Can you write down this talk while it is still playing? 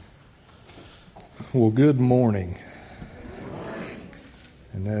Well, good morning.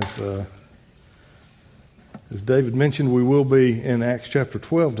 And as David mentioned, we will be in Acts chapter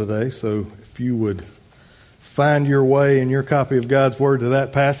 12 today. So if you would find your way in your copy of God's Word to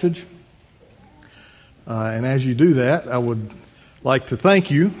that passage. And as you do that, I would like to thank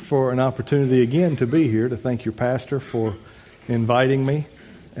you for an opportunity again to be here, to thank your pastor for inviting me.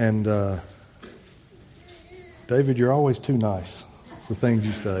 And David, you're always too nice, the things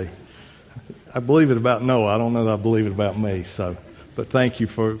you say. I believe it about Noah. I don't know that I believe it about me. But thank you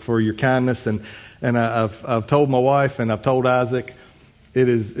for your kindness. And I've told my wife and I've told Isaac,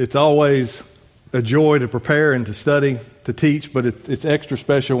 it's always a joy to prepare and to study, to teach, but it's extra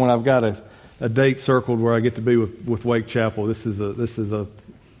special when I've got a date circled where I get to be with Wake Chapel. This is a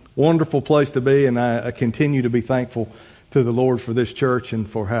wonderful place to be, and I continue to be thankful to the Lord for this church and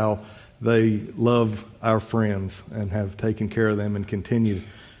for how they love our friends and have taken care of them and continue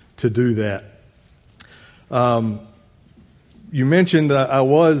to do that. You mentioned I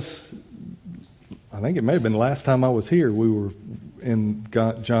think it may have been the last time I was here, we were in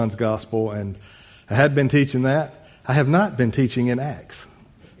John's Gospel, and I had been teaching that. I have not been teaching in Acts,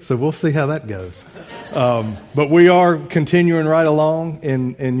 so we'll see how that goes. But we are continuing right along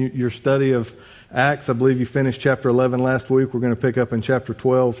in your study of Acts. I believe you finished chapter 11 last week. We're going to pick up in chapter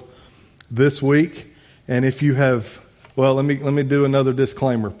 12 this week. And if you have... Well, let me do another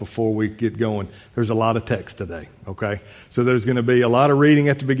disclaimer before we get going. There's a lot of text today, okay? So there's going to be a lot of reading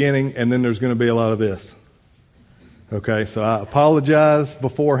at the beginning, and then there's going to be a lot of this. Okay, so I apologize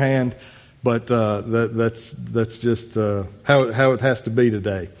beforehand, but that's just how it has to be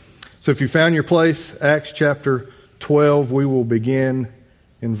today. So if you found your place, Acts chapter 12, we will begin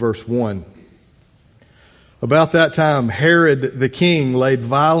in verse 1. About that time, Herod the king laid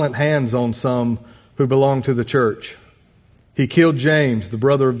violent hands on some who belonged to the church. He killed James, the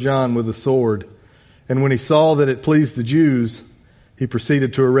brother of John, with a sword. And when he saw that it pleased the Jews, he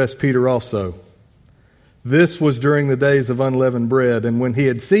proceeded to arrest Peter also. This was during the days of unleavened bread. And when he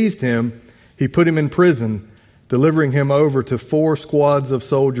had seized him, he put him in prison, delivering him over to 4 squads of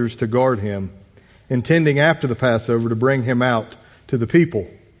soldiers to guard him, intending after the Passover to bring him out to the people.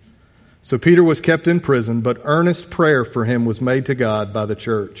 So Peter was kept in prison, but earnest prayer for him was made to God by the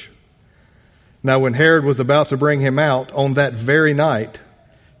church. Now when Herod was about to bring him out on that very night,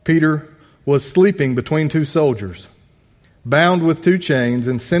 Peter was sleeping between 2 soldiers, bound with 2 chains,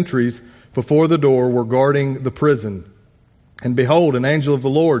 and sentries before the door were guarding the prison. And behold, an angel of the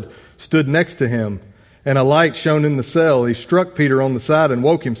Lord stood next to him, and a light shone in the cell. He struck Peter on the side and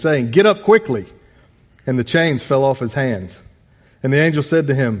woke him, saying, "Get up quickly!" And the chains fell off his hands. And the angel said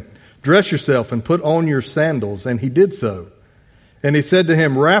to him, "Dress yourself and put on your sandals." And he did so. And he said to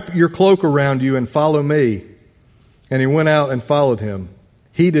him, "Wrap your cloak around you and follow me." And he went out and followed him.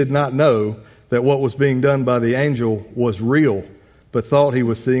 He did not know that what was being done by the angel was real, but thought he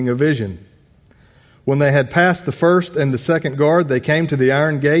was seeing a vision. When they had passed the first and the second guard, they came to the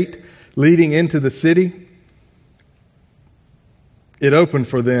iron gate leading into the city. It opened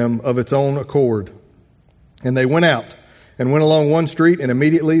for them of its own accord. And they went out and went along one street, and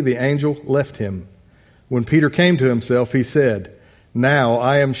immediately the angel left him. When Peter came to himself, he said, "Now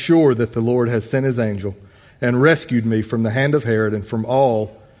I am sure that the Lord has sent his angel and rescued me from the hand of Herod and from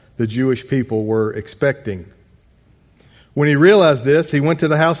all the Jewish people were expecting." When he realized this, he went to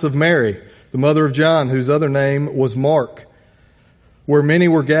the house of Mary, the mother of John, whose other name was Mark, where many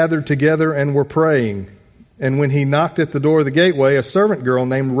were gathered together and were praying. And when he knocked at the door of the gateway, a servant girl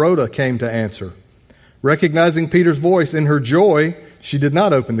named Rhoda came to answer. Recognizing Peter's voice, in her joy, she did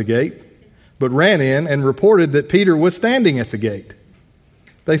not open the gate, but ran in and reported that Peter was standing at the gate.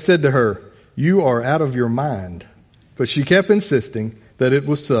 They said to her, "You are out of your mind." But she kept insisting that it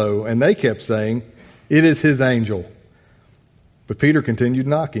was so, and they kept saying, "It is his angel." But Peter continued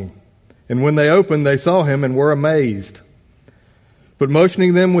knocking. And when they opened, they saw him and were amazed. But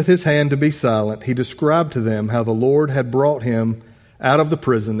motioning them with his hand to be silent, he described to them how the Lord had brought him out of the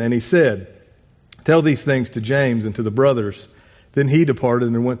prison. And he said, "Tell these things to James and to the brothers." Then he departed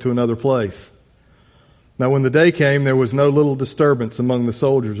and went to another place. Now when the day came, there was no little disturbance among the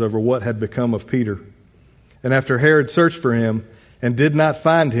soldiers over what had become of Peter. And after Herod searched for him and did not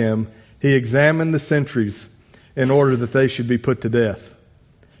find him, he examined the sentries in order that they should be put to death.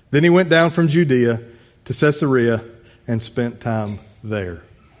 Then he went down from Judea to Caesarea and spent time there.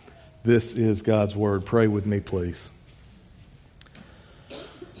 This is God's word. Pray with me, please.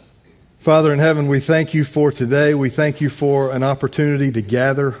 Father in heaven, we thank you for today. We thank you for an opportunity to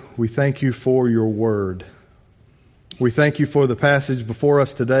gather. We thank you for your word. We thank you for the passage before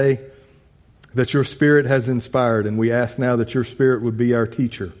us today that your Spirit has inspired, and we ask now that your Spirit would be our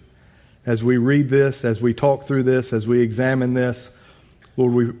teacher as we read this, as we talk through this, as we examine this.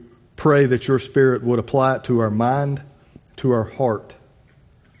 Lord, we pray that your Spirit would apply it to our mind, to our heart.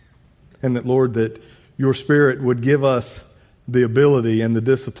 And that, Lord, that your Spirit would give us the ability and the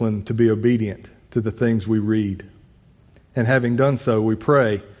discipline to be obedient to the things we read. And having done so, we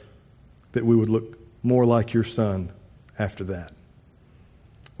pray that we would look more like your Son after that.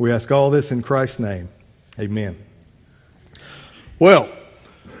 We ask all this in Christ's name. Amen. Well,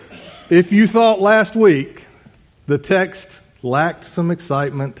 if you thought last week the text lacked some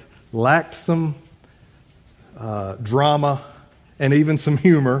excitement, lacked some drama, and even some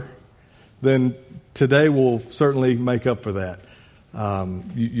humor, then today will certainly make up for that.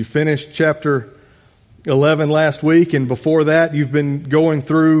 You finished chapter 11 last week, and before that you've been going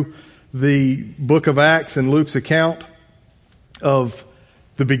through the book of Acts and Luke's account of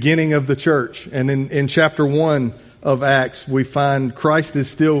the beginning of the church. And in chapter 1 of Acts, we find Christ is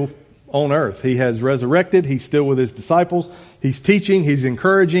still on earth. He has resurrected. He's still with his disciples. He's teaching. He's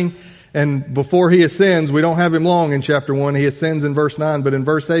encouraging. And before he ascends, we don't have him long in chapter 1. He ascends in verse 9. But in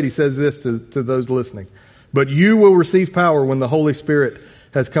verse 8, he says this to those listening. But you will receive power when the Holy Spirit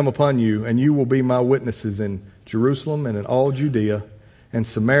has come upon you, and you will be my witnesses in Jerusalem and in all Judea and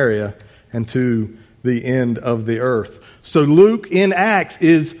Samaria and to the end of the earth. So Luke in Acts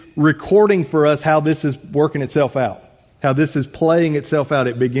is recording for us how this is working itself out, how this is playing itself out.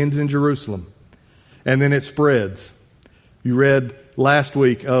 It begins in Jerusalem, and then it spreads. You read last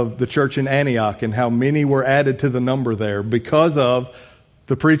week of the church in Antioch and how many were added to the number there because of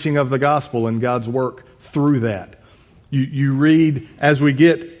the preaching of the gospel and God's work through that. You read as we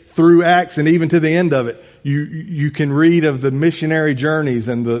get through Acts and even to the end of it, you can read of the missionary journeys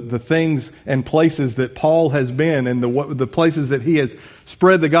and the things and places that Paul has been and the places that he has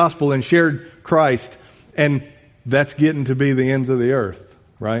spread the gospel and shared Christ. And that's getting to be the ends of the earth,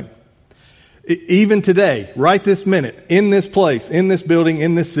 right? Even today, right this minute, in this place, in this building,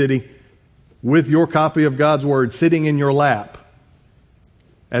 in this city, with your copy of God's Word sitting in your lap,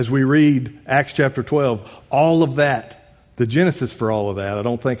 as we read Acts chapter 12, all of that, the genesis for all of that, I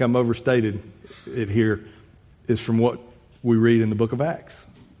don't think I'm overstated it here, is from what we read in the book of Acts.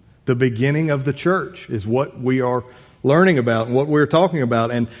 The beginning of the church is what we are learning about and what we're talking about.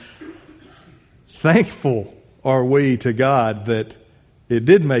 And thankful are we to God that it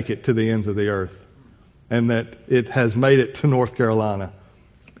did make it to the ends of the earth and that it has made it to North Carolina.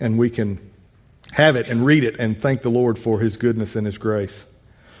 And we can have it and read it and thank the Lord for his goodness and his grace.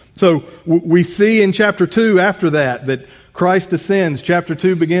 So we see in chapter 2 after that Christ ascends. Chapter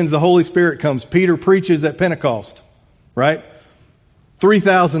 2 begins, the Holy Spirit comes. Peter preaches at Pentecost, right?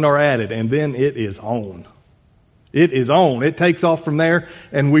 3,000 are added, and then it is on. It is on. It takes off from there,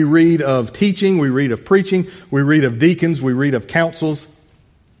 and we read of teaching, we read of preaching, we read of deacons, we read of councils,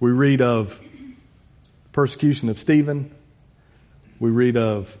 we read of persecution of Stephen, we read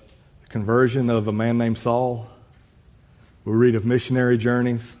of the conversion of a man named Saul, we read of missionary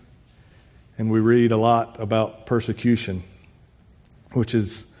journeys, and we read a lot about persecution, which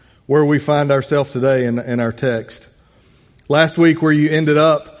is where we find ourselves today in our text. Last week, where you ended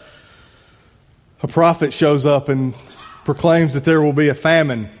up, a prophet shows up and proclaims that there will be a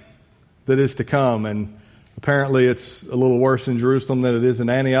famine that is to come. And apparently it's a little worse in Jerusalem than it is in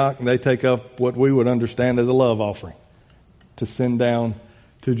Antioch. And they take up what we would understand as a love offering to send down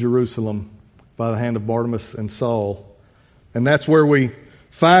to Jerusalem by the hand of Barnabas and Saul. And that's where we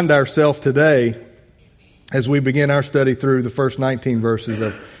find ourselves today as we begin our study through the first 19 verses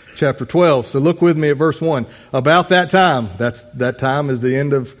of chapter 12. So look with me at verse 1. About that time, that time is the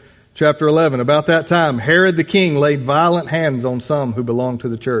end of chapter 11. About that time, Herod the king laid violent hands on some who belonged to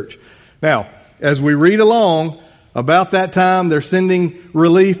the church. Now, as we read along, about that time, they're sending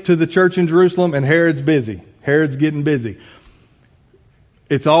relief to the church in Jerusalem, and Herod's busy. Herod's getting busy.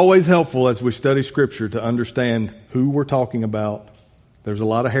 It's always helpful as we study Scripture to understand who we're talking about. There's a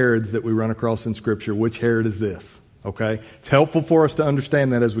lot of Herods that we run across in Scripture. Which Herod is this? Okay? It's helpful for us to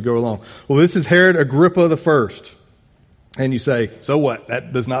understand that as we go along. Well, this is Herod Agrippa the First. And you say, so what?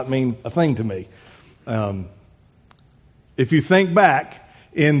 That does not mean a thing to me. If you think back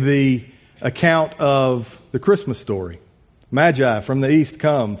in the account of the Christmas story, Magi from the east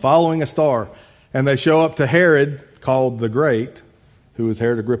come following a star, and they show up to Herod, called the Great, who is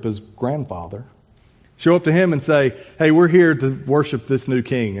Herod Agrippa's grandfather, show up to him and say, hey, we're here to worship this new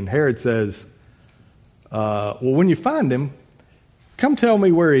king. And Herod says, well, when you find him, come tell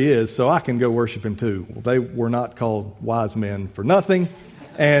me where he is so I can go worship him too. Well, they were not called wise men for nothing,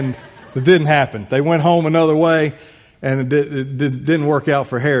 and it didn't happen. They went home another way, and it didn't work out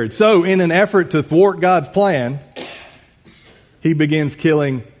for Herod. So in an effort to thwart God's plan, he begins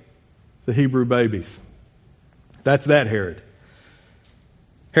killing the Hebrew babies. That's that Herod.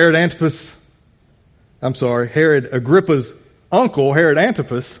 Herod Agrippa's uncle, Herod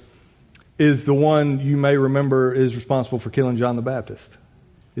Antipas, is the one you may remember is responsible for killing John the Baptist.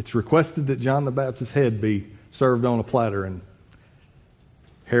 It's requested that John the Baptist's head be served on a platter, and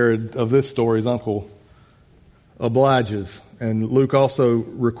Herod of this story's uncle obliges. And Luke also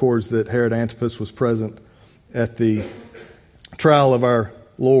records that Herod Antipas was present at the trial of our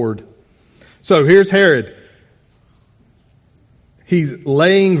Lord. So here's Herod. He's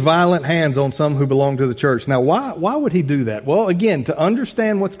laying violent hands on some who belong to the church. Now, why would he do that? Well, again, to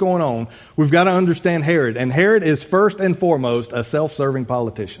understand what's going on, we've got to understand Herod. And Herod is first and foremost a self-serving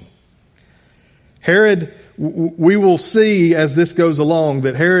politician. Herod, we will see as this goes along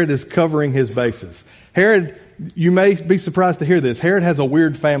that Herod is covering his bases. Herod, you may be surprised to hear this, Herod has a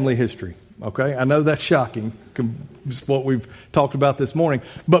weird family history. Okay, I know that's shocking. It's what we've talked about this morning.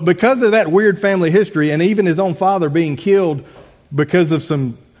 But because of that weird family history, and even his own father being killed because of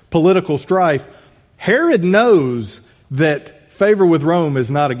some political strife, Herod knows that favor with Rome is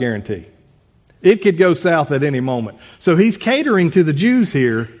not a guarantee. It could go south at any moment. So he's catering to the Jews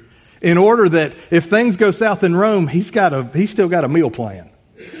here in order that if things go south in Rome, he's still got a meal plan.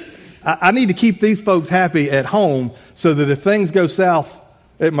 I need to keep these folks happy at home so that if things go south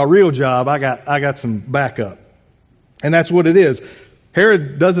at my real job, I got some backup. And that's what it is.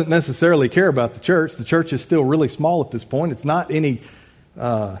 Herod doesn't necessarily care about the church. The church is still really small at this point. It's not in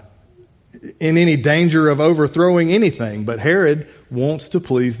any danger of overthrowing anything. But Herod wants to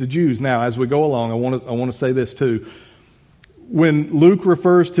please the Jews. Now, as we go along, I want to say this too. When Luke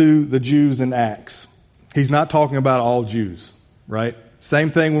refers to the Jews in Acts, he's not talking about all Jews, right?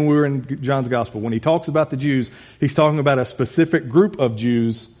 Same thing when we were in John's Gospel. When he talks about the Jews, he's talking about a specific group of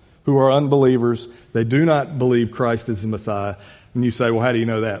Jews who are unbelievers. They do not believe Christ is the Messiah. And you say, well, how do you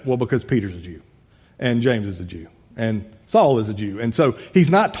know that? Well, because Peter's a Jew, and James is a Jew, and Saul is a Jew. And so he's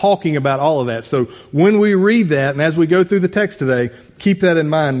not talking about all of that. So when we read that, and as we go through the text today, keep that in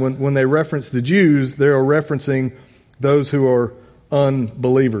mind. When they reference the Jews, they are referencing those who are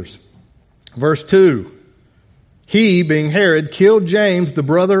unbelievers. Verse 2. He, being Herod, killed James, the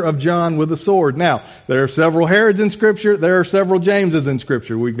brother of John, with a sword. Now, there are several Herods in Scripture. There are several Jameses in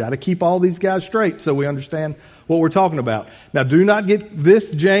Scripture. We've got to keep all these guys straight so we understand what we're talking about. Now, do not get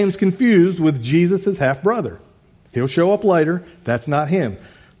this James confused with Jesus' half-brother. He'll show up later. That's not him.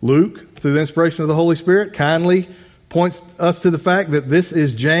 Luke, through the inspiration of the Holy Spirit, kindly points us to the fact that this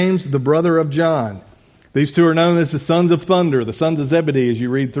is James, the brother of John. These two are known as the sons of thunder, the sons of Zebedee, as you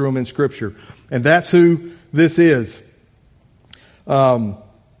read through them in Scripture. And that's who this is. Herod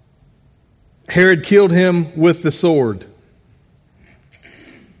killed him with the sword.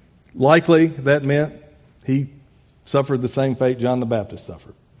 Likely that meant he suffered the same fate John the Baptist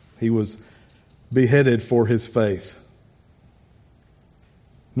suffered. He was beheaded for his faith.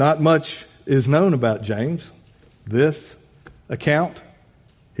 Not much is known about James. This account,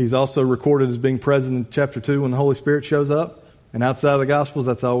 he's also recorded as being present in chapter 2 when the Holy Spirit shows up. And outside of the Gospels,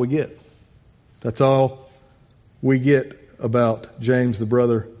 that's all we get. That's all we get about James, the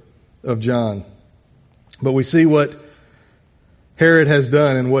brother of John. But we see what Herod has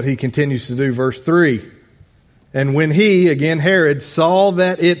done and what he continues to do. Verse 3. And when he, again Herod, saw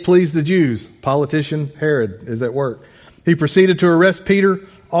that it pleased the Jews, politician Herod is at work, he proceeded to arrest Peter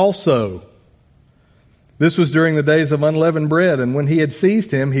also. This was during the days of unleavened bread, and when he had seized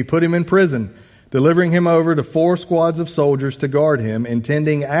him, he put him in prison, delivering him over to 4 squads of soldiers to guard him,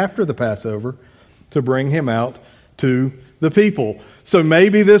 intending after the Passover to bring him out to the people. So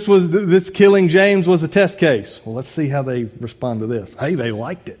maybe this killing James was a test case. Well, let's see how they respond to this. Hey, they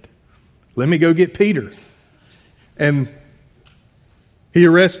liked it. Let me go get Peter. And he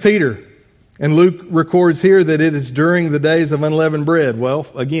arrests Peter. And Luke records here that it is during the days of unleavened bread. Well,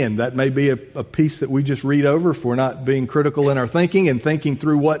 again, that may be a piece that we just read over if we're not being critical in our thinking and thinking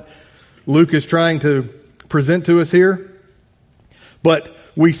through what Luke is trying to present to us here. But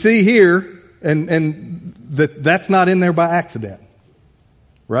we see here, and that's not in there by accident,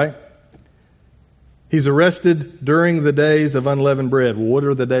 right? He's arrested during the days of unleavened bread. Well, what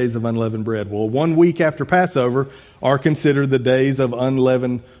are the days of unleavened bread? Well, 1 week after Passover are considered the days of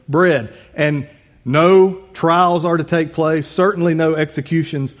unleavened bread. And no trials are to take place. Certainly no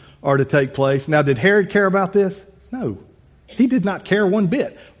executions are to take place. Now, did Herod care about this? No. He did not care one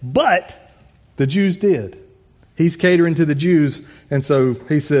bit. But the Jews did. He's catering to the Jews. And so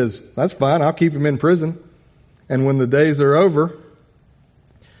he says, that's fine. I'll keep him in prison. And when the days are over,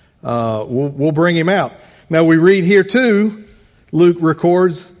 we'll bring him out. Now we read here too, Luke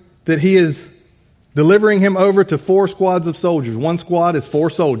records that he is delivering him over to 4 squads of soldiers. 1 squad is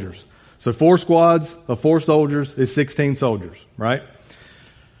 4 soldiers. So 4 squads of 4 soldiers is 16 soldiers, right?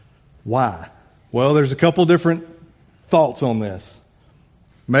 Why? Well, there's a couple different thoughts on this.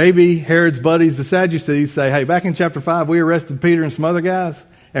 Maybe Herod's buddies, the Sadducees, say, hey, back in chapter 5, we arrested Peter and some other guys,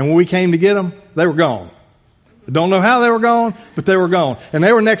 and when we came to get them, they were gone. I don't know how they were gone, but they were gone. And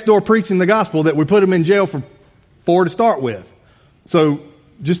they were next door preaching the gospel that we put them in jail for to start with. So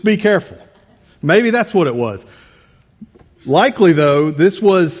just be careful. Maybe that's what it was. Likely, though, this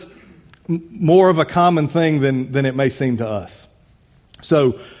was more of a common thing than it may seem to us.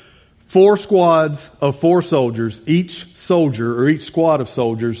 So 4 squads of 4 soldiers, each soldier or each squad of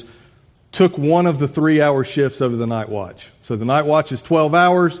soldiers took one of the 3-hour shifts over the night watch. So the night watch is 12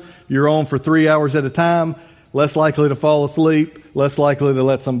 hours. You're on for 3 hours at a time. Less likely to fall asleep. Less likely to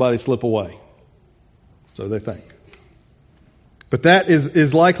let somebody slip away. So they think. But that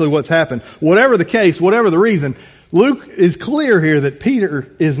is likely what's happened. Whatever the case, whatever the reason, Luke is clear here that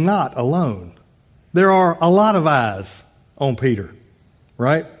Peter is not alone. There are a lot of eyes on Peter,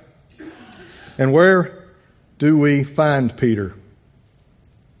 right? And where do we find Peter?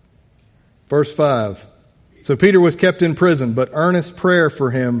 Verse 5. So Peter was kept in prison, but earnest prayer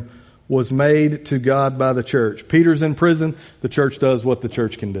for him was made to God by the church. Peter's in prison. The church does what the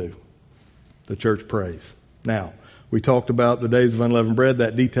church can do. The church prays. Now, we talked about the days of unleavened bread,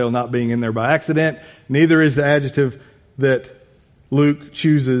 that detail not being in there by accident. Neither is the adjective that Luke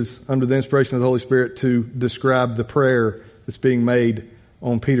chooses under the inspiration of the Holy Spirit to describe the prayer that's being made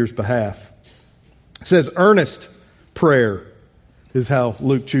on Peter's behalf. It says earnest prayer is how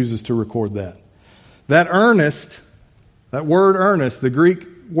Luke chooses to record that. That earnest, that word earnest, the Greek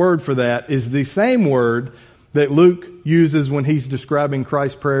word for that is the same word that Luke uses when he's describing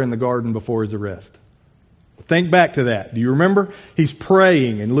Christ's prayer in the garden before his arrest. Think back to that. Do you remember? He's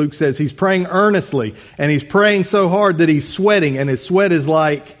praying, and Luke says he's praying earnestly, and he's praying so hard that he's sweating, and his sweat is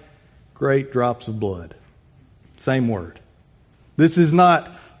like great drops of blood. Same word. This is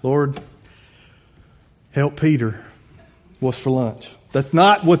not, Lord, help Peter. What's for lunch? That's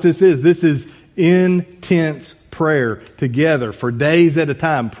not what this is. This is intense prayer together for days at a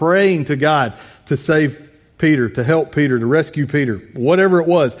time, praying to God to save Peter, to help Peter, to rescue Peter. Whatever it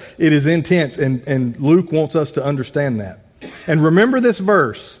was, it is intense, and Luke wants us to understand that. And remember this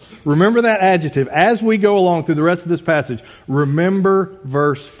verse. Remember that adjective. As we go along through the rest of this passage, remember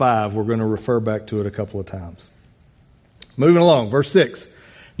verse 5. We're going to refer back to it a couple of times. Moving along, verse 6.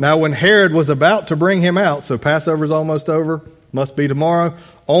 Now when Herod was about to bring him out, so Passover's almost over, must be tomorrow,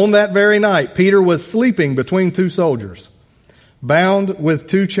 on that very night, Peter was sleeping between 2 soldiers, bound with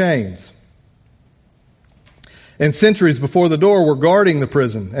 2 chains. And sentries before the door were guarding the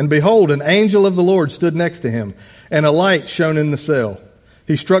prison. And behold, an angel of the Lord stood next to him, and a light shone in the cell.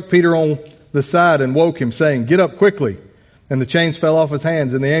 He struck Peter on the side and woke him, saying, "Get up quickly." And the chains fell off his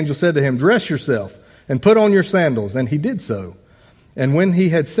hands. And the angel said to him, "Dress yourself and put on your sandals." And he did so. And when he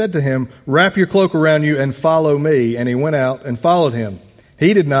had said to him, "Wrap your cloak around you and follow me," and he went out and followed him.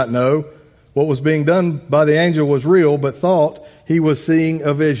 He did not know what was being done by the angel was real, but thought he was seeing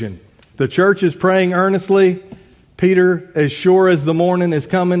a vision. The church is praying earnestly. Peter, as sure as the morning is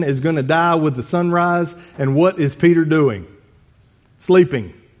coming, is going to die with the sunrise. And what is Peter doing?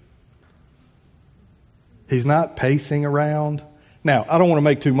 Sleeping. He's not pacing around. Now, I don't want to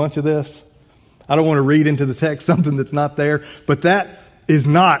make too much of this. I don't want to read into the text something that's not there. But that is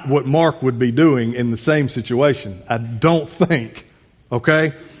not what Mark would be doing in the same situation. I don't think.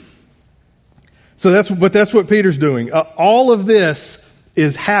 Okay? So that's what Peter's doing. All of this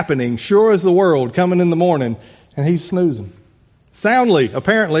is happening, sure as the world, coming in the morning. And he's snoozing. Soundly,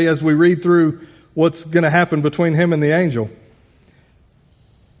 apparently, as we read through what's going to happen between him and the angel.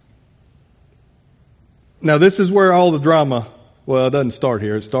 Now, this is where all the drama, well, it doesn't start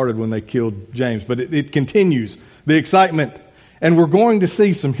here. It started when they killed James. But it continues. The excitement. And we're going to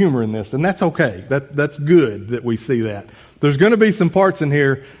see some humor in this. And that's okay. That's good that we see that. There's going to be some parts in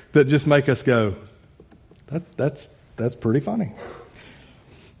here that just make us go, that's pretty funny.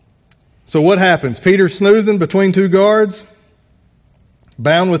 So what happens? Peter's snoozing between 2 guards,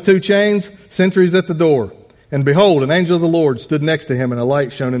 bound with 2 chains, sentries at the door. And behold, an angel of the Lord stood next to him, and a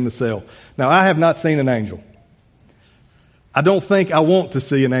light shone in the cell. Now, I have not seen an angel. I don't think I want to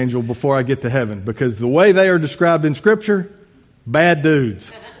see an angel before I get to heaven, because the way they are described in Scripture, bad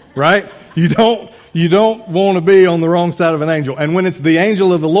dudes, right? You don't want to be on the wrong side of an angel. And when it's the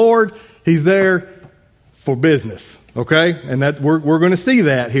angel of the Lord, he's there for business, okay? And that we're going to see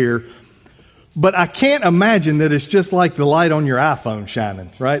that here. But I can't imagine that it's just like the light on your iPhone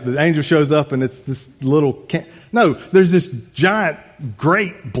shining, right? The angel shows up and it's this little... No, there's this giant,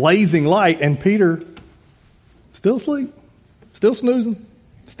 great, blazing light, and Peter still asleep, still snoozing,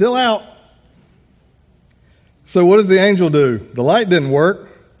 still out. So what does the angel do? The light didn't work.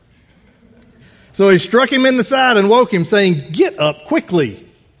 So he struck him in the side and woke him, saying, "Get up quickly."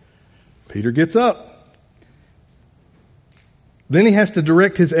 Peter gets up. Then he has to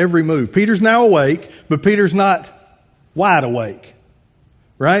direct his every move. Peter's now awake, but Peter's not wide awake.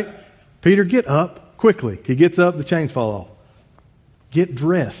 Right? Peter, get up quickly. He gets up, the chains fall off. Get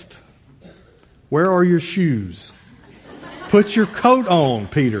dressed. Where are your shoes? Put your coat on,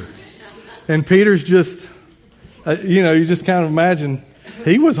 Peter. And Peter's just, you just kind of imagine,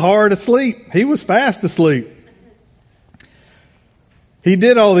 he was hard asleep. He was fast asleep. He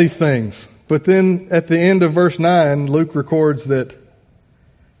did all these things. But then at the end of verse 9, Luke records that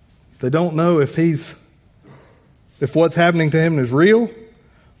they don't know if what's happening to him is real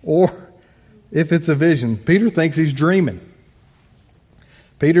or if it's a vision. Peter thinks he's dreaming.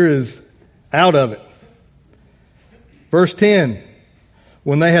 Peter is out of it. Verse 10,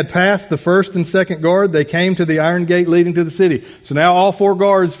 when they had passed the first and second guard, they came to the iron gate leading to the city. So now all 4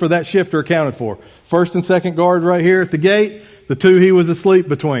 guards for that shift are accounted for. First and second guard right here at the gate, the 2 he was asleep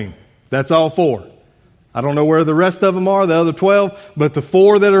between. That's all 4. I don't know where the rest of them are, the other 12, but the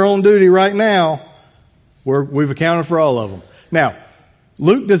 4 that are on duty right now, we've accounted for all of them. Now,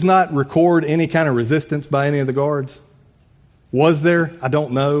 Luke does not record any kind of resistance by any of the guards. Was there? I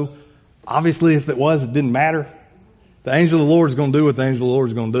don't know. Obviously, if it was, it didn't matter. The angel of the Lord is going to do what the angel of the Lord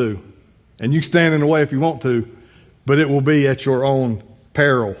is going to do. And you can stand in the way if you want to, but it will be at your own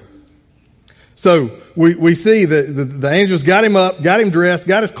peril. So we see that the angels got him up, got him dressed,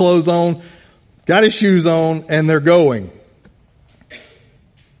 got his clothes on, got his shoes on, and they're going.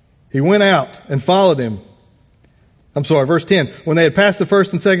 He went out and followed him. Verse 10. When they had passed the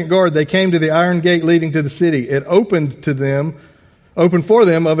first and second guard, they came to the iron gate leading to the city. It opened for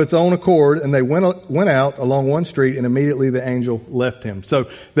them of its own accord, and they went out along one street, and immediately the angel left him. So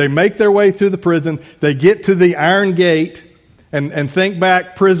they make their way through the prison. They get to the iron gate, and think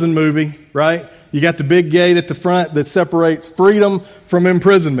back, prison movie, right? You got the big gate at the front that separates freedom from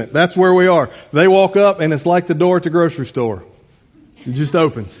imprisonment. That's where we are. They walk up, and it's like the door at the grocery store. It just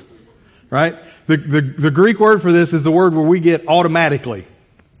opens, right? The Greek word for this is the word where we get automatically.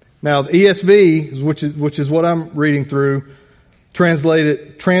 Now, the ESV, which is what I'm reading through,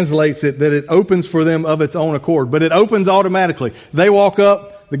 translates it that it opens for them of its own accord. But it opens automatically. They walk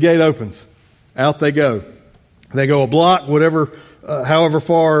up, the gate opens. Out they go. They go a block, however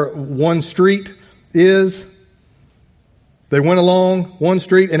far one street is. They went along one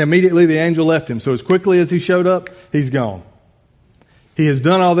street, and immediately the angel left him. So as quickly as he showed up, he's gone. He has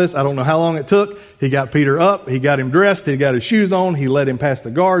done all this. I don't know how long it took. He got Peter up. He got him dressed. He got his shoes on. He led him past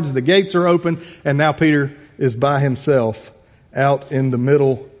the guards. The gates are open. And now Peter is by himself out in the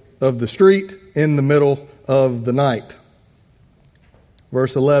middle of the street, in the middle of the night.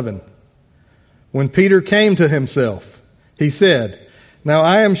 Verse 11. When Peter came to himself, he said, "Now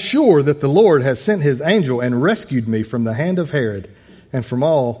I am sure that the Lord has sent his angel and rescued me from the hand of Herod and from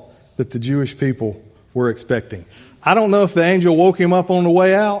all that the Jewish people were expecting." I don't know if the angel woke him up on the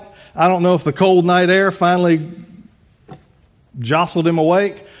way out. I don't know if the cold night air finally jostled him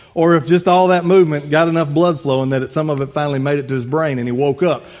awake, or if just all that movement got enough blood flowing that some of it finally made it to his brain and he woke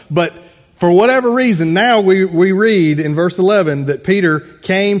up. But for whatever reason, now we read in verse 11 that Peter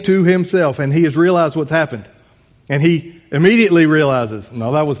came to himself and he has realized what's happened. And he immediately realizes,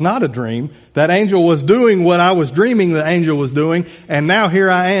 no, that was not a dream. That angel was doing what I was dreaming the angel was doing. And now here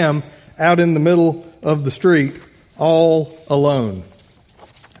I am out in the middle of the street, all alone.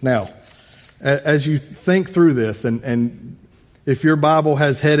 Now, as you think through this, and if your Bible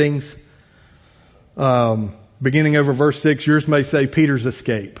has headings beginning over verse 6, yours may say Peter's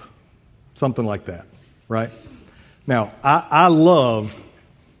escape. Something like that, right? Now, I love,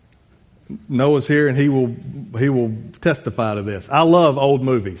 Noah's here and he will testify to this. I love old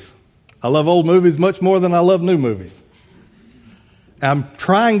movies. I love old movies much more than I love new movies. I'm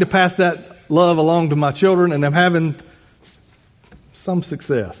trying to pass that love along to my children, and I'm having some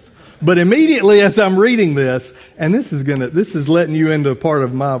success. But immediately as I'm reading this, and this is letting you into a part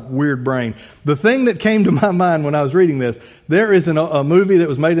of my weird brain. The thing that came to my mind when I was reading this, there is a movie that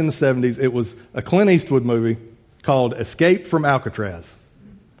was made in the 70s. It was a Clint Eastwood movie called Escape from Alcatraz.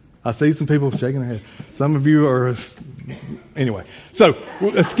 I see some people shaking their head. Some of you are... Anyway, so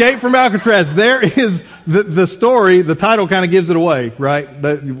Escape from Alcatraz. There is the story. The title kind of gives it away, right?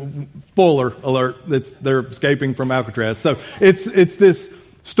 Spoiler alert. They're escaping from Alcatraz. So it's this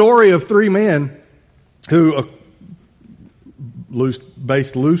story of 3 men who,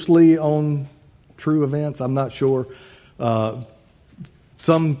 based loosely on true events. I'm not sure.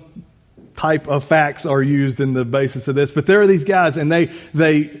 Some type of facts are used in the basis of this, but there are these guys, and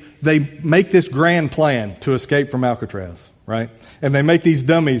they they make this grand plan to escape from Alcatraz, right? And they make these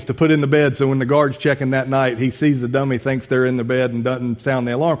dummies to put in the bed, so when the guard's checking that night, he sees the dummy, thinks they're in the bed, and doesn't sound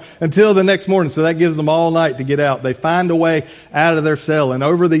the alarm until the next morning. So that gives them all night to get out. They find a way out of their cell, and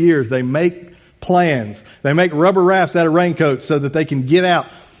over the years, they make plans. They make rubber rafts out of raincoats so that they can get out.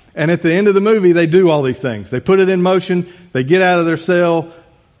 And at the end of the movie, they do all these things. They put it in motion. They get out of their cell.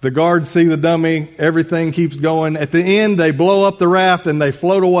 The guards see the dummy. Everything keeps going. At the end, they blow up the raft and they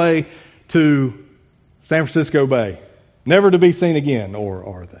float away to San Francisco Bay. Never to be seen again. Or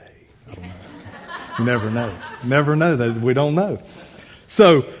are they? I don't know. You never know. Never know. That we don't know.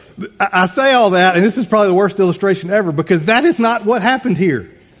 So I say all that, and this is probably the worst illustration ever, because that is not what happened here.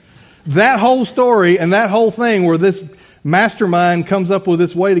 That whole story and that whole thing where this mastermind comes up with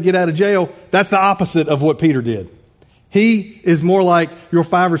this way to get out of jail, that's the opposite of what Peter did. He is more like your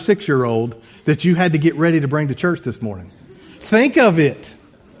 5 or 6 year old that you had to get ready to bring to church this morning. Think of it.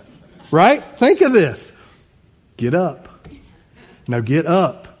 Right? Think of this. Get up. Now get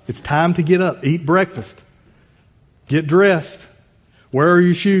up. It's time to get up. Eat breakfast. Get dressed. Where are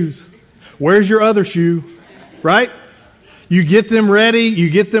your shoes? Where's your other shoe? Right? You get them ready, you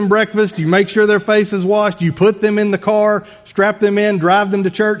get them breakfast, you make sure their face is washed, you put them in the car, strap them in, drive them to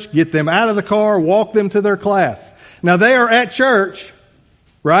church, get them out of the car, walk them to their class. Now they are at church,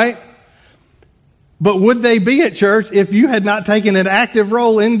 right? But would they be at church if you had not taken an active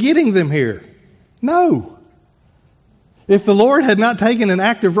role in getting them here? No. If the Lord had not taken an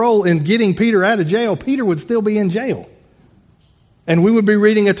active role in getting Peter out of jail, Peter would still be in jail. And we would be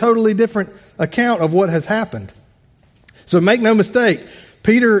reading a totally different account of what has happened. So make no mistake,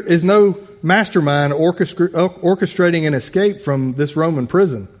 Peter is no mastermind orchestrating an escape from this Roman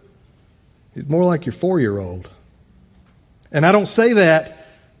prison. He's more like your 4-year-old. And I don't say that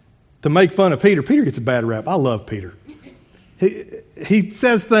to make fun of Peter. Peter gets a bad rap. I love Peter. He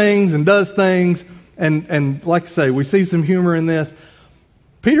says things and does things, and like I say, we see some humor in this.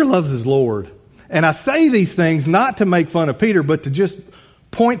 Peter loves his Lord. And I say these things not to make fun of Peter, but to just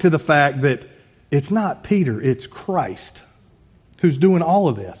point to the fact that it's not Peter, it's Christ who's doing all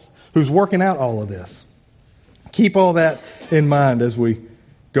of this, who's working out all of this. Keep all that in mind as we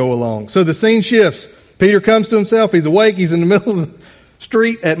go along. So the scene shifts. Peter comes to himself. He's awake. He's in the middle of the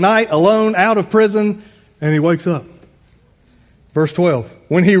street at night, alone, out of prison, and he wakes up. Verse 12.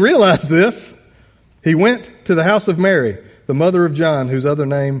 When he realized this, he went to the house of Mary, the mother of John, whose other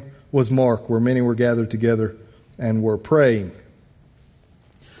name was Mark, where many were gathered together and were praying.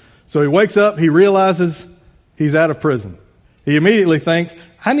 So he wakes up, he realizes he's out of prison. He immediately thinks,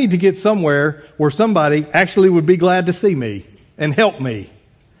 I need to get somewhere where somebody actually would be glad to see me and help me.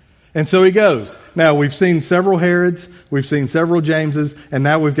 And so he goes. Now, we've seen several Herods, we've seen several Jameses, and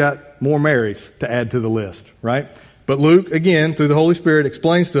now we've got more Marys to add to the list, right? But Luke, again, through the Holy Spirit,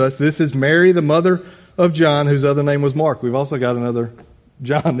 explains to us this is Mary, the mother of John, whose other name was Mark. We've also got another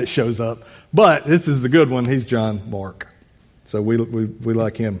John that shows up. But this is the good one. He's John Mark. So we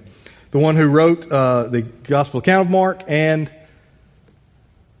like him. The one who wrote the Gospel account of Mark and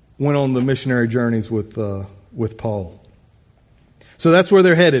went on the missionary journeys with Paul. So that's where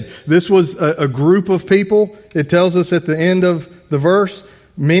they're headed. This was a group of people. It tells us at the end of the verse,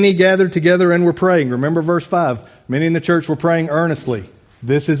 many gathered together and were praying. Remember verse 5. Many in the church were praying earnestly.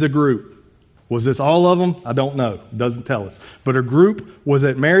 This is a group. Was this all of them? I don't know. It doesn't tell us. But a group was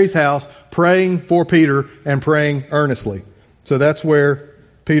at Mary's house praying for Peter and praying earnestly. So that's where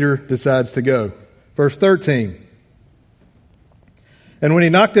Peter decides to go. Verse 13. And when he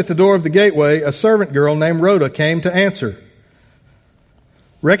knocked at the door of the gateway, a servant girl named Rhoda came to answer.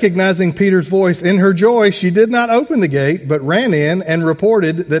 Recognizing Peter's voice, in her joy, she did not open the gate, but ran in and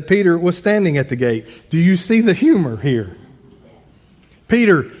reported that Peter was standing at the gate. Do you see the humor here?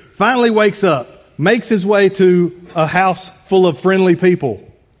 Peter finally wakes up, makes his way to a house full of friendly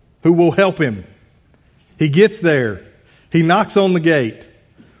people who will help him. He gets there. He knocks on the gate.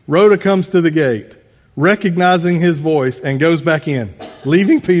 Rhoda comes to the gate, recognizing his voice, and goes back in,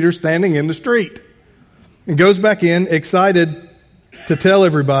 leaving Peter standing in the street. And goes back in, excited to tell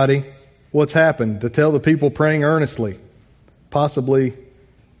everybody what's happened, to tell the people praying earnestly, possibly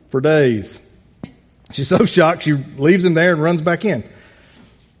for days. She's so shocked, she leaves him there and runs back in.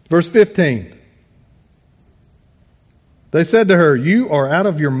 Verse 15. They said to her, "You are out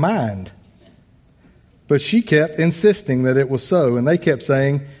of your mind." But she kept insisting that it was so, and they kept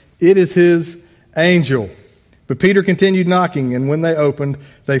saying, "It is his angel." But Peter continued knocking, and when they opened,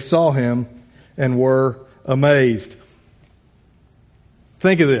 they saw him and were amazed.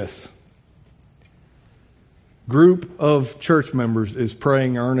 Think of this. Group of church members is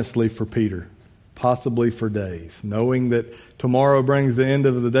praying earnestly for Peter. possibly for days, knowing that tomorrow brings the end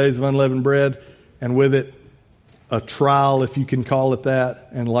of the days of unleavened bread, and with it, a trial, if you can call it that,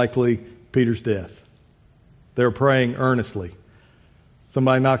 and likely Peter's death. They're praying earnestly.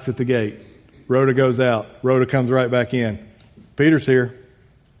 Somebody knocks at the gate. Rhoda goes out. Rhoda comes right back in. Peter's here.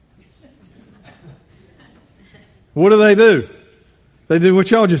 What do? They did what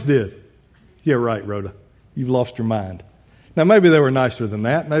y'all just did. Yeah, right, Rhoda. You've lost your mind. Now, maybe they were nicer than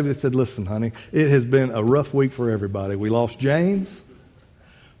that. Maybe they said, listen, honey, it has been a rough week for everybody. We lost James.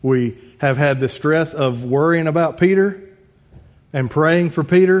 We have had the stress of worrying about Peter and praying for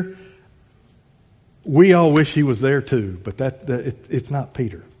Peter. We all wish he was there too, but it's not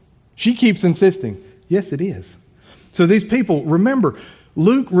Peter. She keeps insisting, yes, it is. So these people, remember,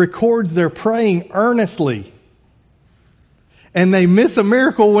 Luke records their praying earnestly. And they miss a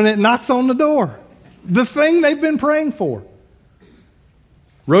miracle when it knocks on the door. The thing they've been praying for.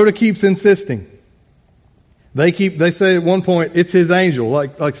 Rhoda keeps insisting. They say at one point, it's his angel,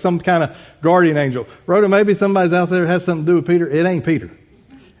 like some kind of guardian angel. Rhoda, maybe somebody's out there that has something to do with Peter. It ain't Peter.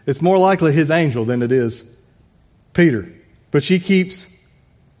 It's more likely his angel than it is Peter. But she keeps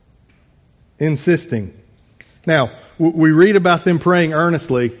insisting. Now, we read about them praying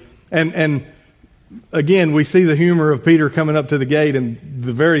earnestly, and again, we see the humor of Peter coming up to the gate, and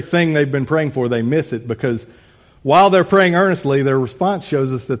the very thing they've been praying for, they miss it, because while they're praying earnestly, their response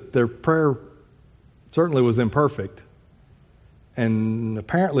shows us that their prayer certainly was imperfect and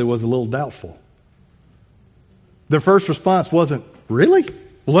apparently was a little doubtful. Their first response wasn't, really?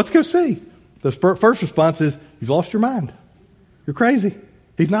 Well, let's go see. The first response is, you've lost your mind. You're crazy.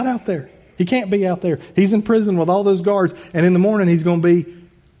 He's not out there. He can't be out there. He's in prison with all those guards, and in the morning he's going to be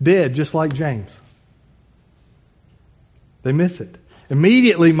dead just like James. They miss it.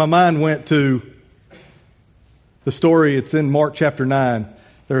 Immediately my mind went to the story. It's in Mark chapter 9.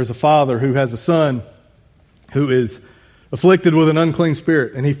 There is a father who has a son who is afflicted with an unclean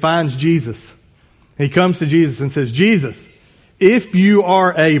spirit, and he finds Jesus. He comes to Jesus and says, Jesus, if you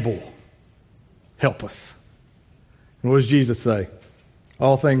are able, help us. And what does Jesus say?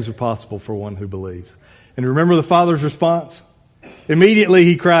 All things are possible for one who believes. And remember the father's response? Immediately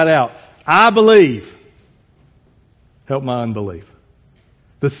he cried out, I believe. Help my unbelief.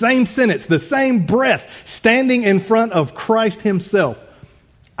 The same sentence, the same breath, standing in front of Christ himself.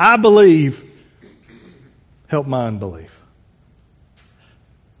 I believe. Help my unbelief.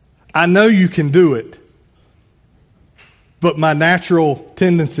 I know you can do it, but my natural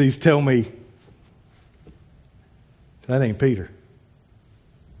tendencies tell me that ain't Peter.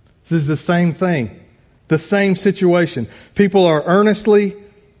 This is the same thing, the same situation. People are earnestly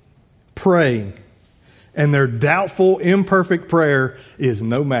praying, and their doubtful, imperfect prayer is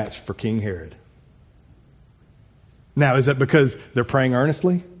no match for King Herod. Now, is that because they're praying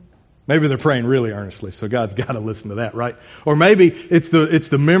earnestly? Maybe they're praying really earnestly, so God's got to listen to that, right? Or maybe it's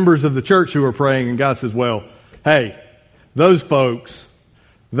the members of the church who are praying, and God says, well, hey, those folks,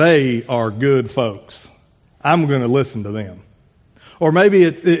 they are good folks. I'm going to listen to them. Or maybe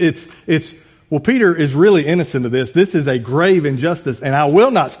it's well, Peter is really innocent of this. This is a grave injustice, and I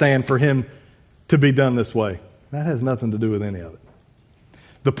will not stand for him to be done this way. That has nothing to do with any of it.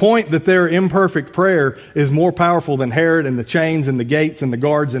 The point that their imperfect prayer is more powerful than Herod and the chains and the gates and the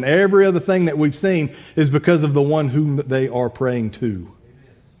guards and every other thing that we've seen is because of the one whom they are praying to.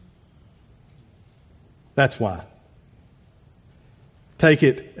 That's why. Take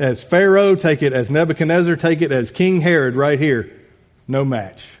it as Pharaoh, take it as Nebuchadnezzar, take it as King Herod right here. No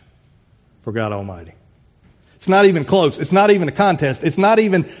match for God Almighty. It's not even close. It's not even a contest. It's not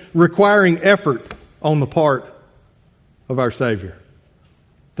even requiring effort on the part of our Savior.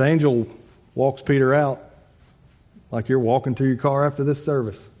 The angel walks Peter out like you're walking to your car after this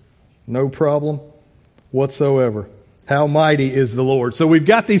service. No problem whatsoever. How mighty is the Lord. So we've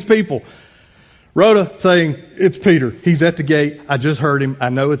got these people. Rhoda saying, it's Peter. He's at the gate. I just heard him. I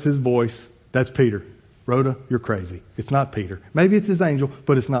know it's his voice. That's Peter. Rhoda, you're crazy. It's not Peter. Maybe it's his angel,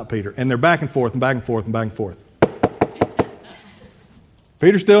 but it's not Peter. And they're back and forth and back and forth and back and forth.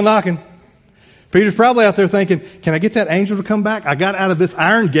 Peter's still knocking. Peter's probably out there thinking, can I get that angel to come back? I got out of this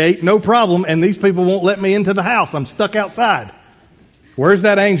iron gate, no problem, and these people won't let me into the house. I'm stuck outside. Where's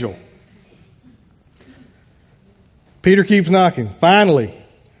that angel? Peter keeps knocking. Finally,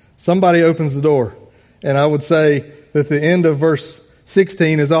 somebody opens the door. And I would say that the end of verse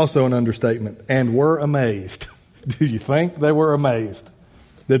 16 is also an understatement. And were amazed. Do you think they were amazed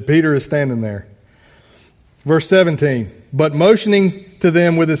that Peter is standing there? Verse 17, but motioning to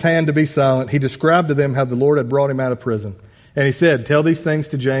them with his hand to be silent, he described to them how the Lord had brought him out of prison. And he said, tell these things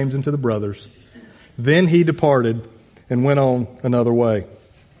to James and to the brothers. Then he departed and went on another way.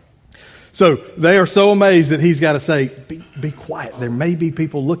 So they are so amazed that he's got to say, be quiet. There may be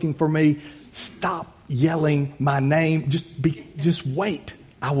people looking for me. Stop yelling my name. Just wait.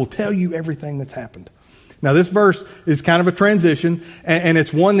 I will tell you everything that's happened. Now, this verse is kind of a transition, and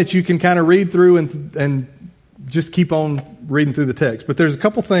it's one that you can kind of read through and just keep on reading through the text. But there's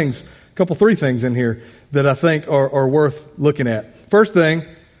three things in here that I think are worth looking at. First thing,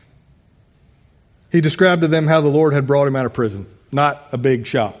 he described to them how the Lord had brought him out of prison. Not a big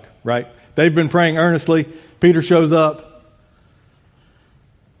shock, right? They've been praying earnestly. Peter shows up.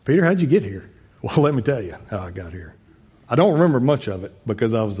 Peter, how'd you get here? Well, let me tell you how I got here. I don't remember much of it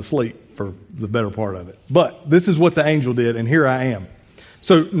because I was asleep for the better part of it. But this is what the angel did, and here I am.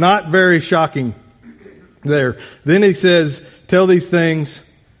 So not very shocking there. Then he says, tell these things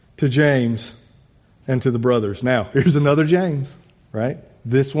to James and to the brothers. Now, here's another James, right?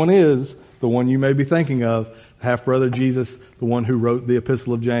 This one is the one you may be thinking of, half-brother Jesus, the one who wrote the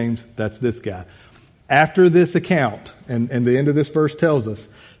Epistle of James. That's this guy. After this account, and the end of this verse tells us,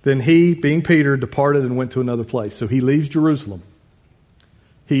 then he, being Peter, departed and went to another place. So he leaves Jerusalem.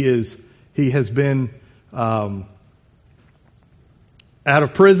 He has been out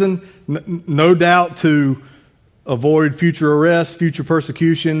of prison, no doubt to avoid future arrest, future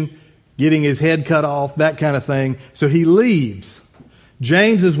persecution, getting his head cut off, that kind of thing. So he leaves.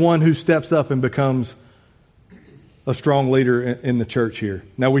 James is one who steps up and becomes a strong leader in the church here.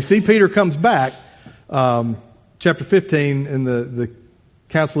 Now we see Peter comes back, chapter 15 in the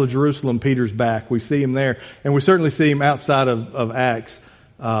Council of Jerusalem. Peter's back. We see him there, and we certainly see him outside of Acts,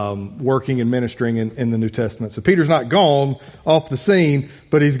 working and ministering in the New Testament. So Peter's not gone off the scene,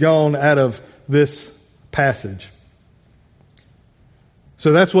 but he's gone out of this passage.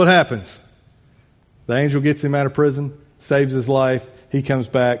 So that's what happens. The angel gets him out of prison, saves his life. He comes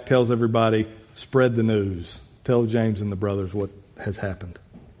back, tells everybody, spread the news. Tell James and the brothers what has happened.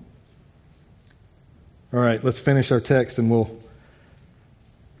 All right, let's finish our text and we'll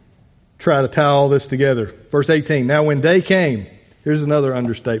try to tie all this together. Verse 18, now when day came, here's another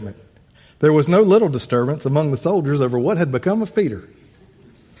understatement. There was no little disturbance among the soldiers over what had become of Peter.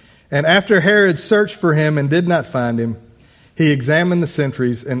 And after Herod searched for him and did not find him, he examined the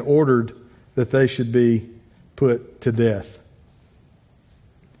sentries and ordered that they should be put to death.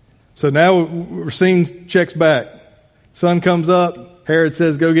 So now we're seeing checks back. Sun comes up. Herod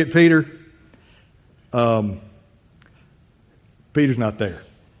says, go get Peter. Peter's not there.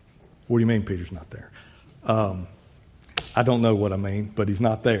 What do you mean Peter's not there? I don't know what I mean, but he's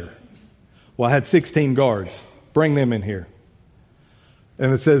not there. Well, I had 16 guards. Bring them in here.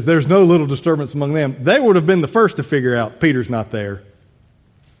 And it says there's no little disturbance among them. They would have been the first to figure out Peter's not there.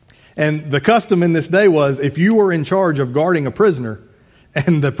 And the custom in this day was if you were in charge of guarding a prisoner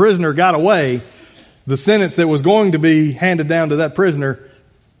and the prisoner got away, the sentence that was going to be handed down to that prisoner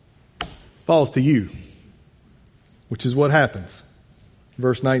falls to you, which is what happens.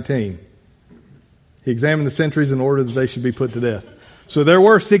 Verse 19. He examined the sentries in order that they should be put to death. So there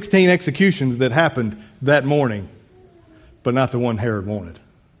were 16 executions that happened that morning, but not the one Herod wanted.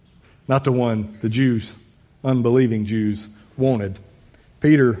 Not the one the Jews, unbelieving Jews, wanted.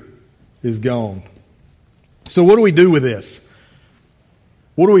 Peter is gone. So what do we do with this?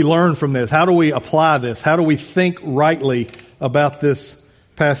 What do we learn from this? How do we apply this? How do we think rightly about this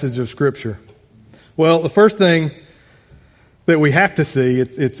passage of Scripture? Well, the first thing that we have to see,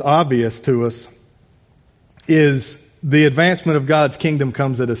 it's obvious to us, is the advancement of God's kingdom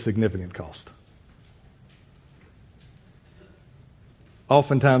comes at a significant cost.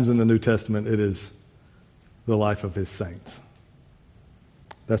 Oftentimes in the New Testament, it is the life of his saints.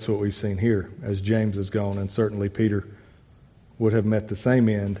 That's what we've seen here as James is gone, and certainly Peter would have met the same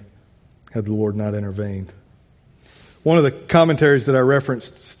end had the Lord not intervened. One of the commentaries that I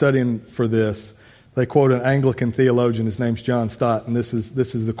referenced studying for this, they quote an Anglican theologian. His name's John Stott, and this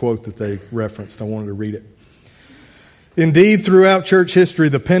is the quote that they referenced. I wanted to read it. Indeed, throughout church history,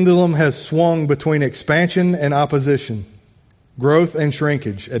 the pendulum has swung between expansion and opposition, growth and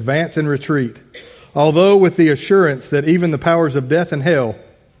shrinkage, advance and retreat, although with the assurance that even the powers of death and hell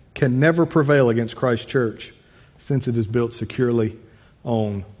can never prevail against Christ's church, since it is built securely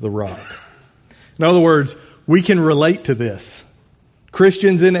on the rock. In other words, we can relate to this.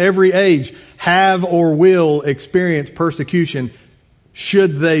 Christians in every age have or will experience persecution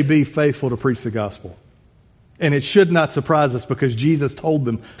should they be faithful to preach the gospel. And it should not surprise us because Jesus told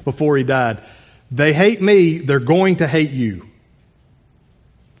them before he died, they hate me, they're going to hate you.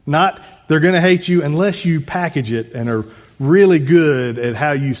 Not they're going to hate you unless you package it and are really good at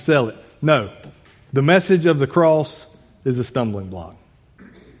how you sell it. No. The message of the cross is a stumbling block.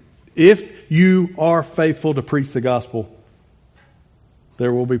 If you are faithful to preach the gospel,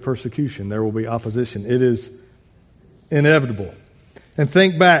 there will be persecution. There will be opposition. It is inevitable. And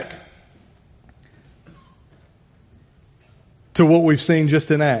think back to what we've seen just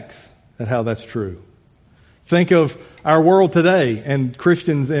in Acts and how that's true. Think of our world today and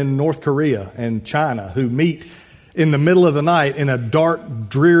Christians in North Korea and China who meet in the middle of the night in a dark,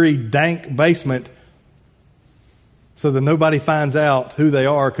 dreary, dank basement so that nobody finds out who they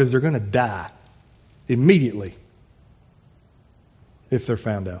are because they're going to die immediately if they're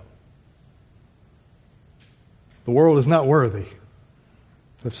found out. The world is not worthy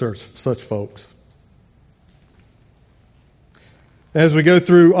of such folks. As we go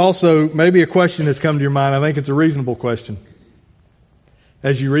through, also, maybe a question has come to your mind. I think it's a reasonable question.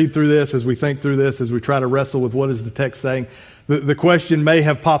 As you read through this, as we think through this, as we try to wrestle with what is the text saying, the question may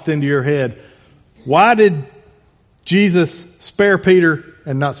have popped into your head. Why did Jesus spare Peter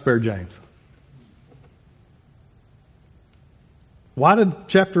and not spare James? Why did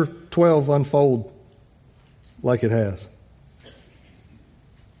chapter 12 unfold like it has?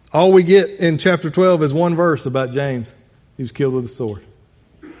 All we get in chapter 12 is one verse about James. He was killed with a sword.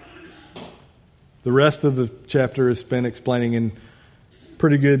 The rest of the chapter is spent explaining in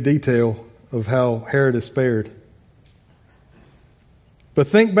pretty good detail of how Herod is spared. But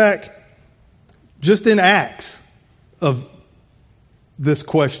think back just in Acts of this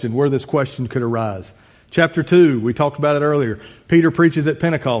question, where this question could arise. Chapter 2, we talked about it earlier. Peter preaches at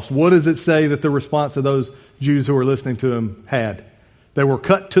Pentecost. What does it say that the response of those Jews who were listening to him had? They were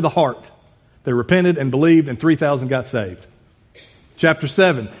cut to the heart. They repented and believed, and 3,000 got saved. Chapter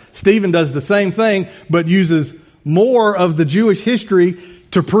 7, Stephen does the same thing, but uses more of the Jewish history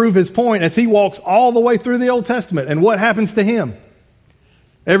to prove his point as he walks all the way through the Old Testament. And what happens to him?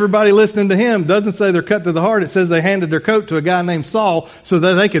 Everybody listening to him doesn't say they're cut to the heart. It says they handed their coat to a guy named Saul so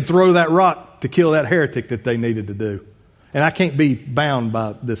that they could throw that rock to kill that heretic that they needed to do. And I can't be bound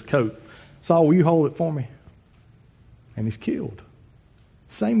by this coat. Saul, will you hold it for me? And he's killed.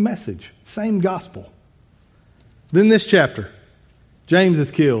 Same message, same gospel. Then this chapter, James is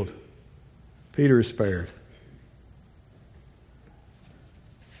killed. Peter is spared.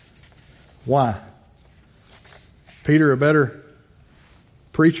 Why? Peter a better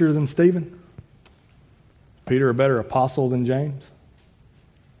preacher than Stephen? Peter a better apostle than James?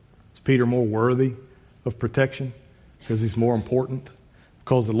 Is Peter more worthy of protection because he's more important?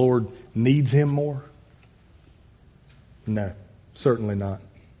 Because the Lord needs him more? No, certainly not.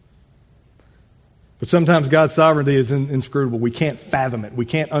 But sometimes God's sovereignty is inscrutable. We can't fathom it. We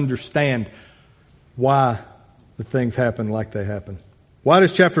can't understand why the things happen like they happen. Why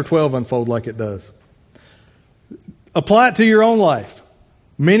does chapter 12 unfold like it does? Apply it to your own life.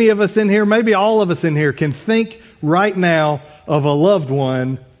 Many of us in here, maybe all of us in here, can think right now of a loved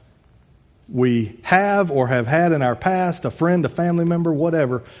one we have or have had in our past, a friend, a family member,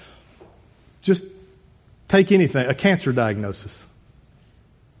 whatever. Just take anything, a cancer diagnosis.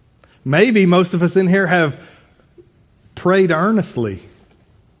 Maybe most of us in here have prayed earnestly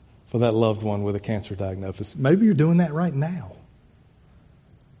for that loved one with a cancer diagnosis. Maybe you're doing that right now.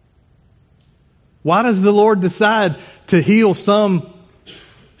 Why does the Lord decide to heal some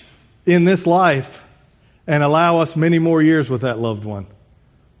in this life and allow us many more years with that loved one?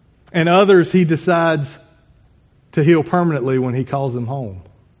 And others He decides to heal permanently when He calls them home,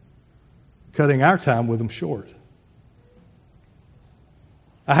 cutting our time with them short.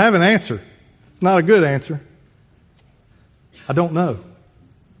 I have an answer. It's not a good answer. I don't know.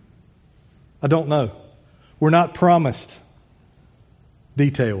 I don't know. We're not promised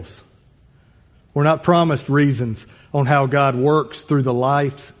details. We're not promised reasons on how God works through the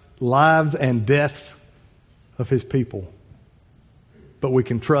lives and deaths of His people. But we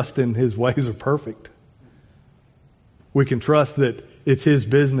can trust in His ways are perfect. We can trust that it's His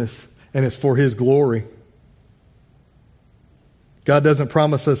business and it's for His glory. God doesn't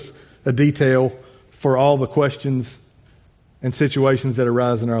promise us a detail for all the questions and situations that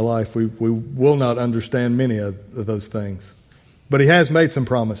arise in our life. We will not understand many of those things. But He has made some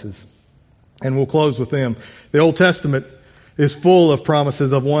promises. And we'll close with them. The Old Testament is full of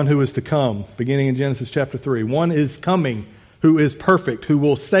promises of one who is to come, beginning in Genesis chapter 3. One is coming who is perfect, who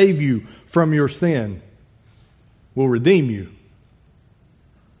will save you from your sin, will redeem you.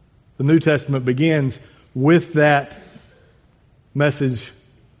 The New Testament begins with that message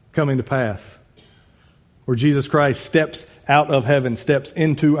coming to pass, where Jesus Christ steps out of heaven, steps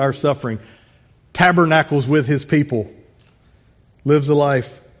into our suffering, tabernacles with His people, lives a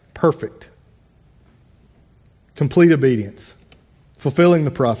life perfect, complete obedience, fulfilling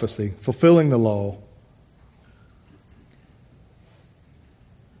the prophecy, fulfilling the law,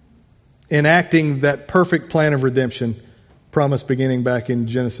 enacting that perfect plan of redemption promise beginning back in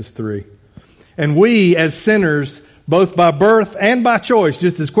Genesis 3. And we, as sinners, both by birth and by choice,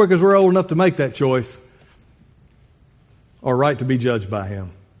 just as quick as we're old enough to make that choice, are right to be judged by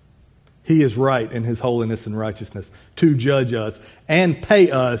Him. He is right in His holiness and righteousness to judge us and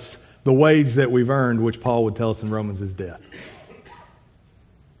pay us the wage that we've earned, which Paul would tell us in Romans is death.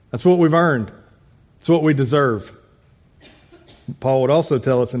 That's what we've earned. It's what we deserve. Paul would also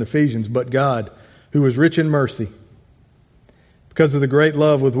tell us in Ephesians, but God, who is rich in mercy, because of the great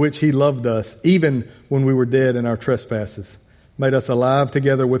love with which He loved us, even when we were dead in our trespasses, made us alive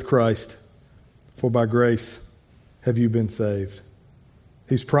together with Christ. For by grace have you been saved.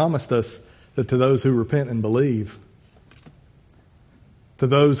 He's promised us that to those who repent and believe, to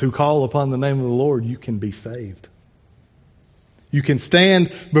those who call upon the name of the Lord, you can be saved. You can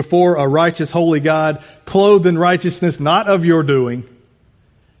stand before a righteous, holy God, clothed in righteousness, not of your doing,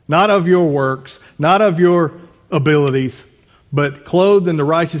 not of your works, not of your abilities, but clothed in the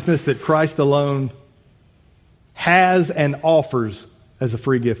righteousness that Christ alone has and offers as a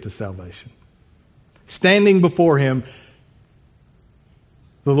free gift of salvation. Standing before Him,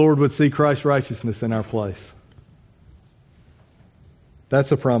 the Lord would see Christ's righteousness in our place.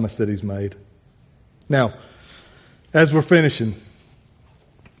 That's a promise that He's made. Now, as we're finishing,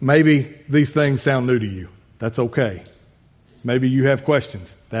 maybe these things sound new to you. That's okay. Maybe you have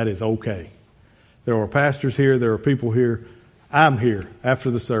questions. That is okay. There are pastors here. There are people here. I'm here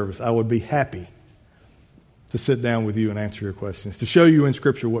after the service. I would be happy to sit down with you and answer your questions, to show you in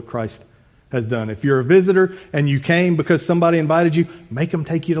Scripture what Christ has done. If you're a visitor and you came because somebody invited you, make them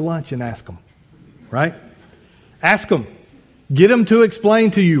take you to lunch and ask them. Right? Ask them. Get them to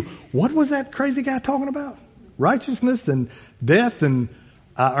explain to you, what was that crazy guy talking about? Righteousness and death, and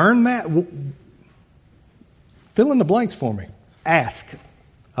I earned that. Fill in the blanks for me. Ask.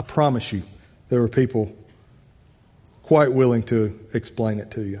 I promise you, there are people quite willing to explain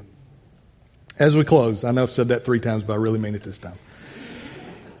it to you. As we close, I know I've said that 3 times, but I really mean it this time.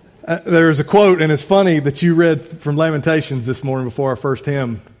 There's a quote, and it's funny that you read from Lamentations this morning before our first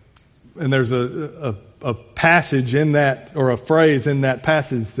hymn, and there's a passage in that, or a phrase in that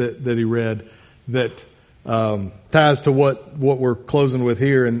passage that he read that ties to what we're closing with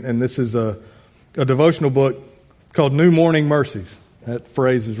here, and this is a devotional book called New Morning Mercies. That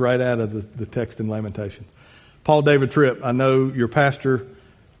phrase is right out of the text in Lamentations. Paul David Tripp, I know your pastor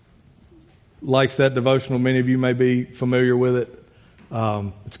likes that devotional. Many of you may be familiar with it.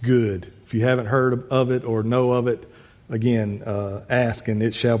 It's good. If you haven't heard of it or know of it, again, ask and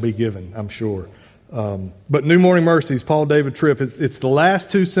it shall be given, I'm sure. But New Morning Mercies, Paul David Tripp, it's the last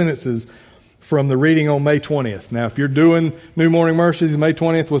 2 sentences from the reading on May 20th. Now, if you're doing New Morning Mercies, May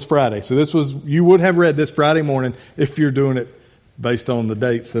 20th was Friday. So you would have read this Friday morning if you're doing it based on the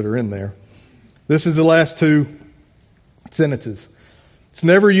dates that are in there. This is the last 2 sentences. It's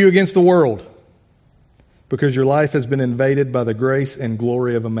never you against the world, because your life has been invaded by the grace and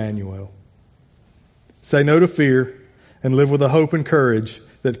glory of Emmanuel. Say no to fear and live with a hope and courage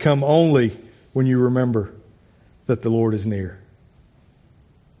that come only when you remember that the Lord is near.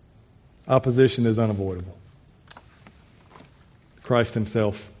 Opposition is unavoidable. Christ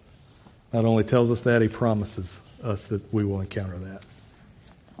Himself not only tells us that, He promises us that we will encounter that.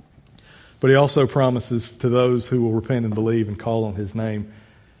 But He also promises to those who will repent and believe and call on His name,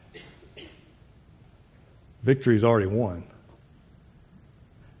 victory is already won.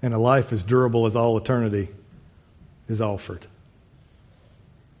 And a life as durable as all eternity is offered.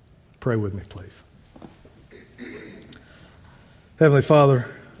 Pray with me, please. Heavenly Father,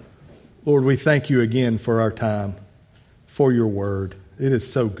 Lord, we thank You again for our time, for Your word. It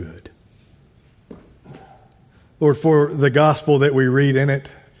is so good. Lord, for the gospel that we read in it,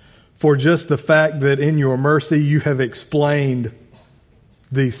 for just the fact that in Your mercy You have explained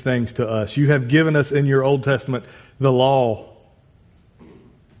these things to us. You have given us in Your Old Testament the law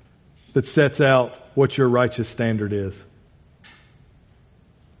that sets out what Your righteous standard is.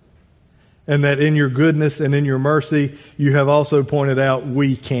 And that in Your goodness and in Your mercy, You have also pointed out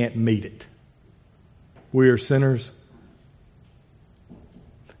we can't meet it. We are sinners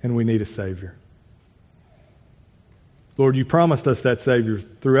and we need a Savior. Lord, You promised us that Savior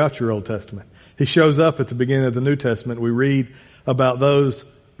throughout Your Old Testament. He shows up at the beginning of the New Testament. We read about those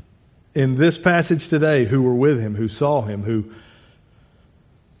in this passage today who were with Him, who saw Him, who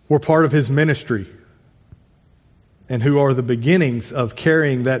were part of His ministry, and who are the beginnings of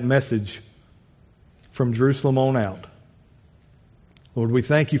carrying that message from Jerusalem on out. Lord, we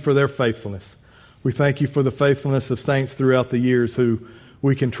thank You for their faithfulness. We thank You for the faithfulness of saints throughout the years who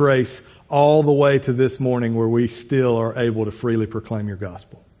we can trace all the way to this morning where we still are able to freely proclaim Your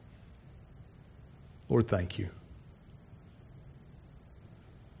gospel. Lord, thank You.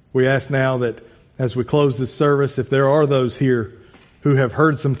 We ask now that as we close this service, if there are those here who have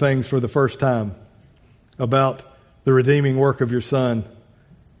heard some things for the first time about the redeeming work of your Son,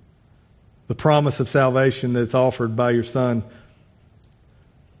 the promise of salvation that's offered by your Son,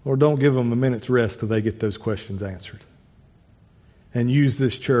 Lord, don't give them a minute's rest till they get those questions answered. And use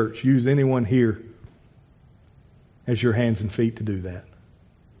this church, use anyone here as your hands and feet to do that.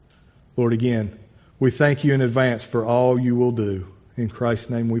 Lord, again, we thank you in advance for all you will do. In Christ's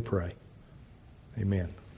name we pray. Amen.